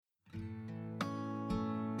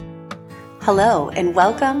Hello, and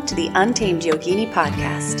welcome to the Untamed Yogini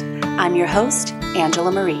podcast. I'm your host,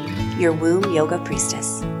 Angela Marie, your womb yoga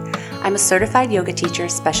priestess. I'm a certified yoga teacher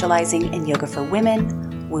specializing in yoga for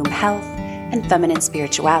women, womb health, and feminine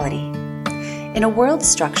spirituality. In a world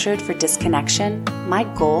structured for disconnection, my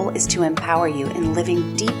goal is to empower you in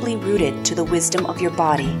living deeply rooted to the wisdom of your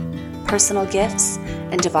body, personal gifts,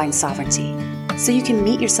 and divine sovereignty, so you can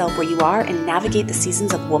meet yourself where you are and navigate the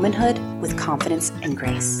seasons of womanhood with confidence and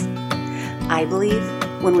grace. I believe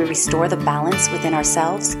when we restore the balance within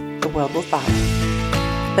ourselves, the world will follow.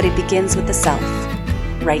 But it begins with the self,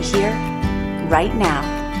 right here, right now,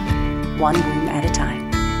 one womb at a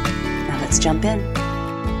time. Now let's jump in.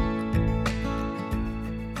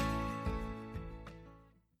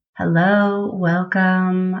 Hello,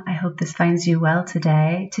 welcome. I hope this finds you well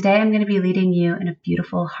today. Today I'm going to be leading you in a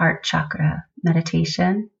beautiful heart chakra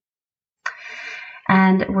meditation.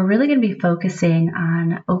 And we're really going to be focusing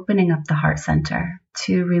on opening up the heart center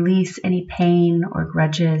to release any pain or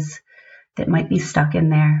grudges that might be stuck in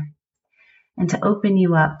there, and to open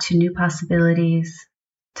you up to new possibilities,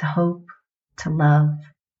 to hope, to love,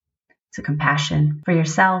 to compassion for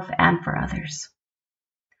yourself and for others.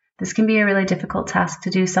 This can be a really difficult task to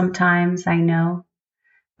do sometimes, I know,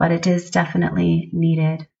 but it is definitely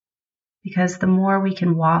needed, because the more we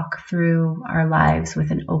can walk through our lives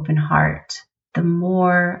with an open heart, the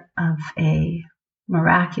more of a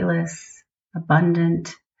miraculous,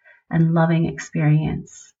 abundant, and loving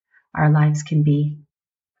experience our lives can be.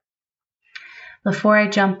 Before I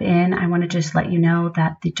jump in, I want to just let you know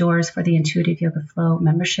that the doors for the Intuitive Yoga Flow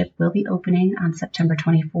membership will be opening on September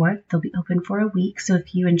 24th. They'll be open for a week, so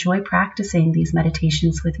if you enjoy practicing these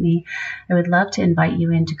meditations with me, I would love to invite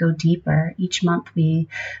you in to go deeper. Each month we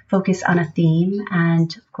focus on a theme, and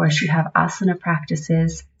of course you have asana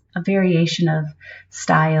practices, a variation of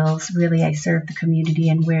styles. Really, I serve the community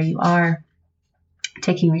and where you are,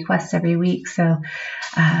 taking requests every week. So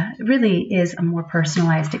it really is a more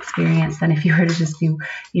personalized experience than if you were to just be,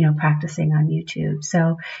 practicing on YouTube.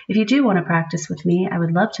 So if you do want to practice with me, I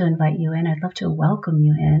would love to invite you in. I'd love to welcome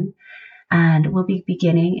you in. And we'll be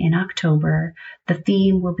beginning in October. The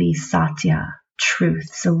theme will be Satya,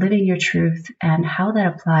 truth. So living your truth and how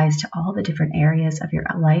that applies to all the different areas of your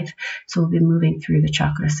life. So we'll be moving through the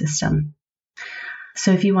chakra system.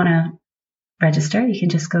 So if you want to register, you can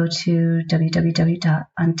just go to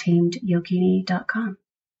www.untamedyogini.com.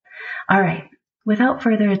 All right. Without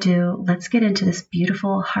further ado, let's get into this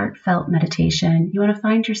beautiful, heartfelt meditation. You want to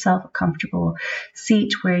find yourself a comfortable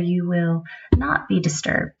seat where you will not be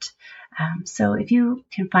disturbed. So if you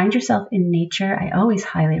can find yourself in nature, I always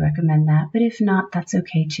highly recommend that. But if not, that's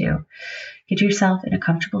okay too. Get yourself in a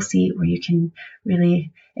comfortable seat where you can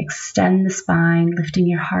really extend the spine, lifting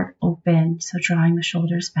your heart open, so drawing the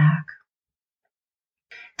shoulders back.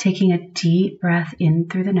 Taking a deep breath in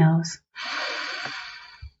through the nose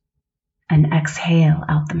and exhale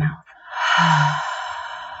out the mouth.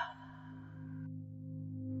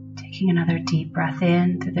 Taking another deep breath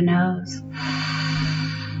in through the nose.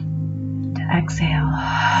 Exhale.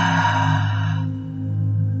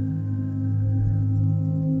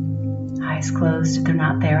 Eyes closed if they're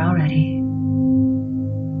not there already.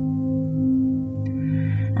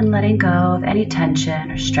 And letting go of any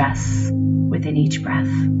tension or stress within each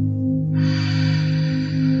breath.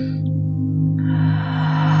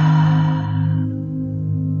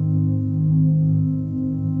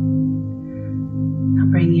 Now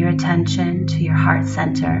bring your attention to your heart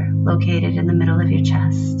center, located in the middle of your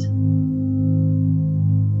chest.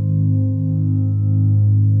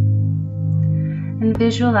 And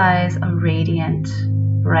visualize a radiant,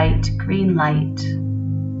 bright green light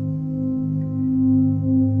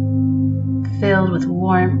filled with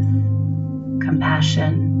warmth,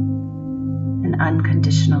 compassion, and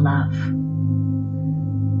unconditional love.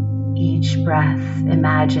 Each breath,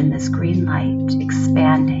 imagine this green light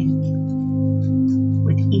expanding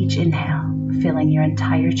with each inhale, filling your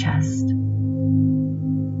entire chest,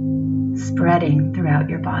 spreading throughout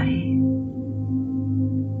your body.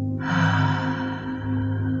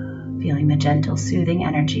 Feeling the gentle, soothing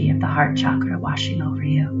energy of the heart chakra washing over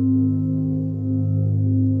you.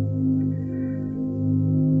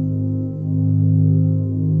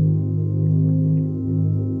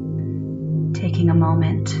 Taking a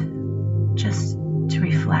moment just to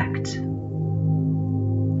reflect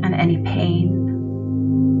on any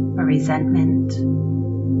pain or resentment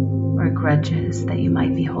or grudges that you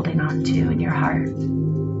might be holding on to in your heart.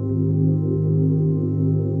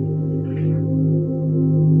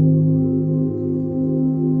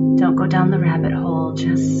 Don't go down the rabbit hole,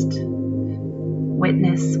 just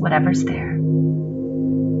witness whatever's there.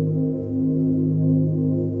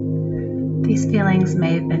 These feelings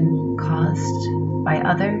may have been caused by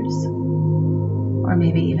others, or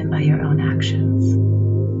maybe even by your own actions.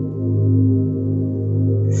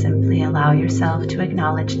 Simply allow yourself to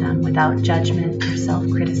acknowledge them without judgment or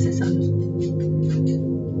self-criticism.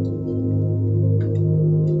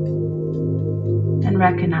 And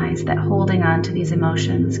recognize that holding on to these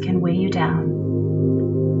emotions can weigh you down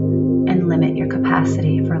and limit your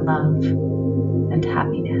capacity for love and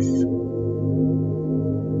happiness.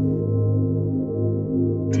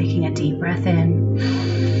 Taking a deep breath in,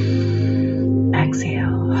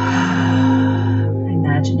 exhale,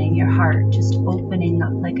 imagining your heart just opening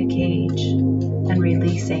up like a cage and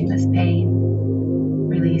releasing this pain,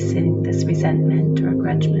 releasing this resentment or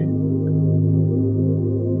grudgement.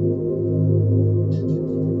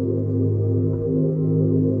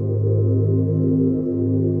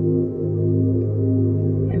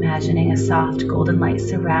 Imagining a soft golden light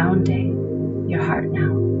surrounding your heart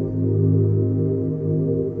now.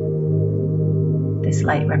 This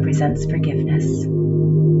light represents forgiveness.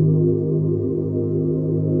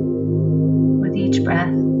 With each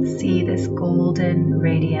breath, see this golden,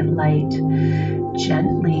 radiant light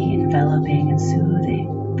gently enveloping and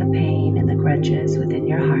soothing the pain and the grudges within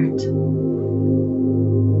your heart.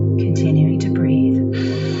 Continuing to breathe.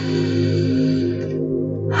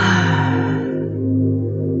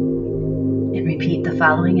 And repeat the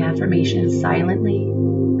following affirmations silently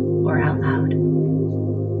or out loud.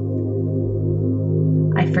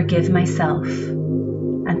 I forgive myself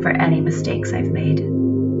and for any mistakes I've made.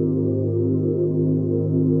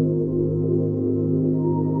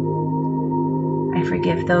 I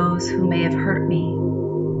forgive those who may have hurt me,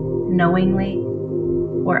 knowingly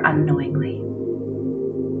or unknowingly.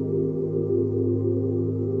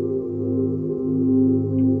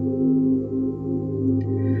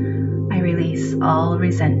 I release all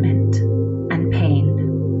resentment and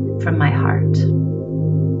pain from my heart.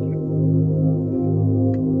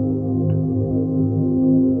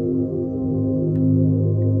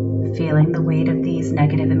 Feeling the weight of these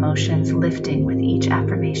negative emotions lifting with each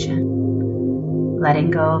affirmation, letting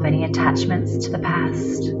go of any attachments to the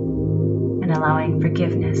past, and allowing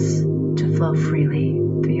forgiveness to flow freely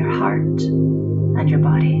through your heart and your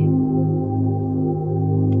body.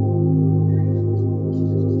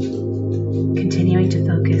 Continuing to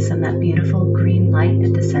focus on that beautiful green light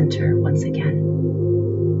at the center once again.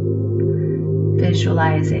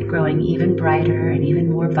 Visualize it growing even brighter and even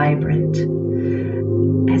more vibrant,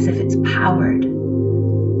 as if it's powered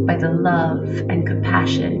by the love and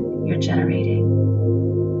compassion you're generating.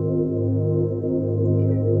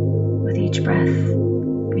 With each breath,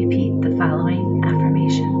 repeat the following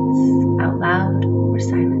affirmations out loud or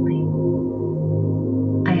silently.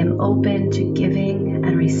 I am open to giving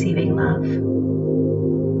and receiving love.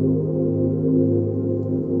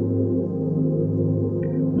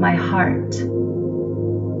 My heart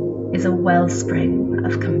is a wellspring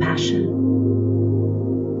of compassion.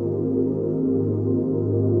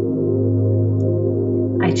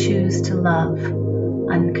 I choose to love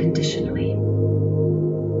unconditionally.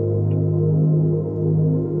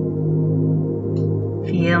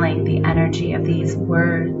 Feeling the energy of these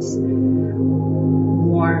words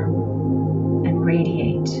warm and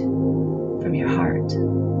radiate from your heart,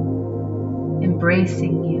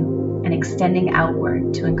 embracing you and extending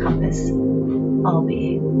outward to encompass all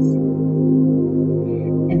beings.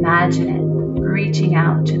 Imagine it reaching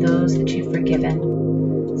out to those that you've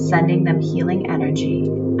forgiven, sending them healing energy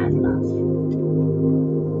and love.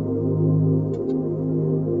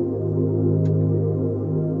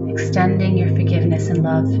 Extending your forgiveness and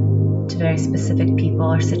love to very specific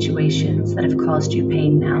people or situations that have caused you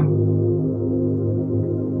pain now.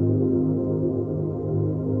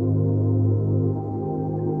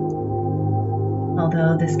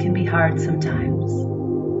 Although this can be hard sometimes,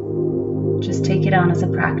 just take it on as a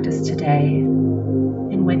practice today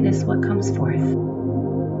and witness what comes forth.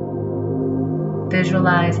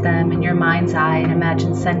 Visualize them in your mind's eye and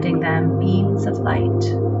imagine sending them beams of light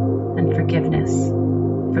and forgiveness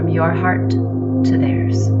from your heart to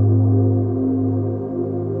theirs.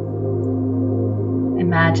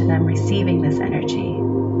 Imagine them receiving this energy,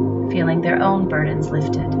 feeling their own burdens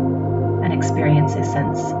lifted, and experience a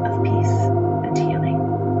sense of peace and healing.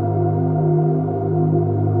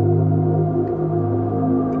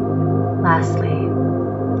 Lastly,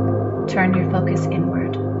 turn your focus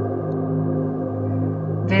inward.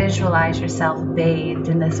 Visualize yourself bathed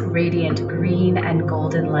in this radiant green and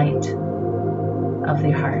golden light of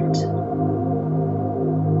the heart.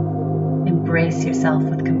 Embrace yourself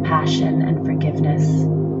with compassion and forgiveness,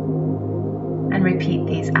 and repeat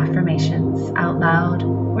these affirmations out loud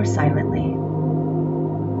or silently.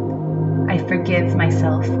 I forgive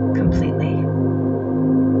myself completely.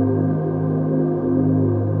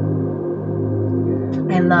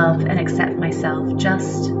 I love and accept myself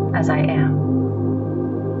just as I am.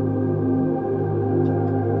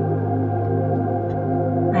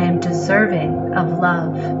 I am deserving of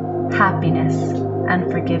love, happiness,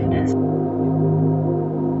 and forgiveness.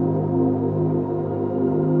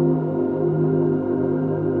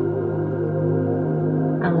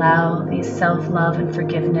 Allow these self-love and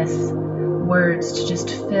forgiveness words to just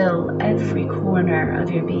fill every corner of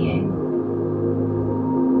your being.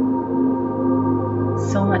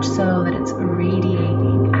 So much so that it's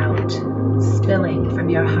radiating out, spilling from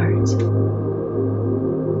your heart.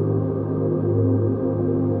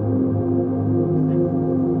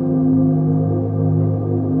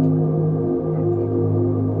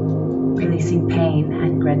 Releasing pain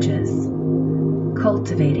and grudges,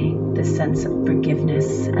 cultivating this sense of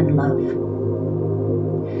forgiveness and love.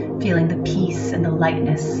 Feeling the peace and the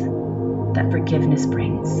lightness that forgiveness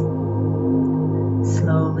brings.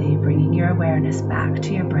 Slowly bringing your awareness back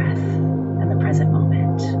to your breath and the present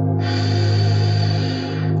moment.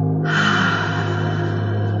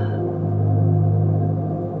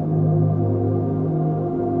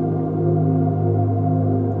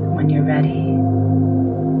 When you're ready,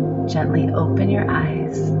 gently open your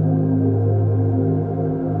eyes,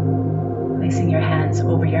 placing your hands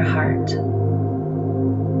over your heart,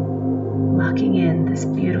 locking in this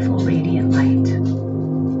beautiful radiant light.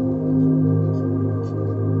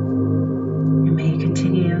 And may you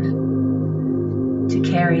continue to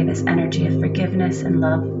carry this energy of forgiveness and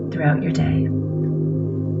love throughout your day,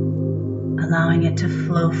 allowing it to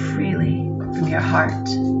flow freely from your heart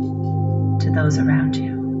to those around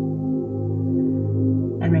you.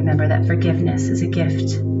 And remember that forgiveness is a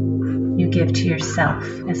gift you give to yourself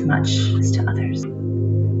as much as to others.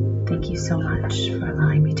 Thank you so much for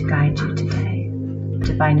allowing me to guide you today.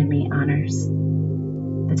 Divine in me honors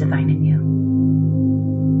the divine in you.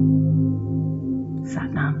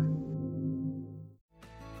 Satnam.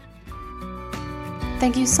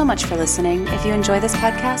 Thank you so much for listening. If you enjoy this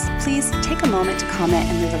podcast, please take a moment to comment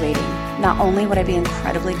and leave a rating. Not only would I be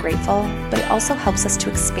incredibly grateful, but it also helps us to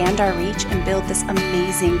expand our reach and build this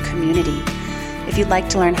amazing community. If you'd like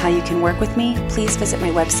to learn how you can work with me, please visit my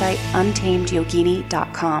website,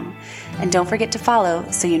 untamedyogini.com. And don't forget to follow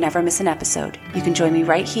so you never miss an episode. You can join me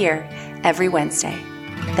right here every Wednesday.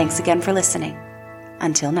 Thanks again for listening.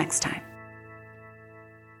 Until next time.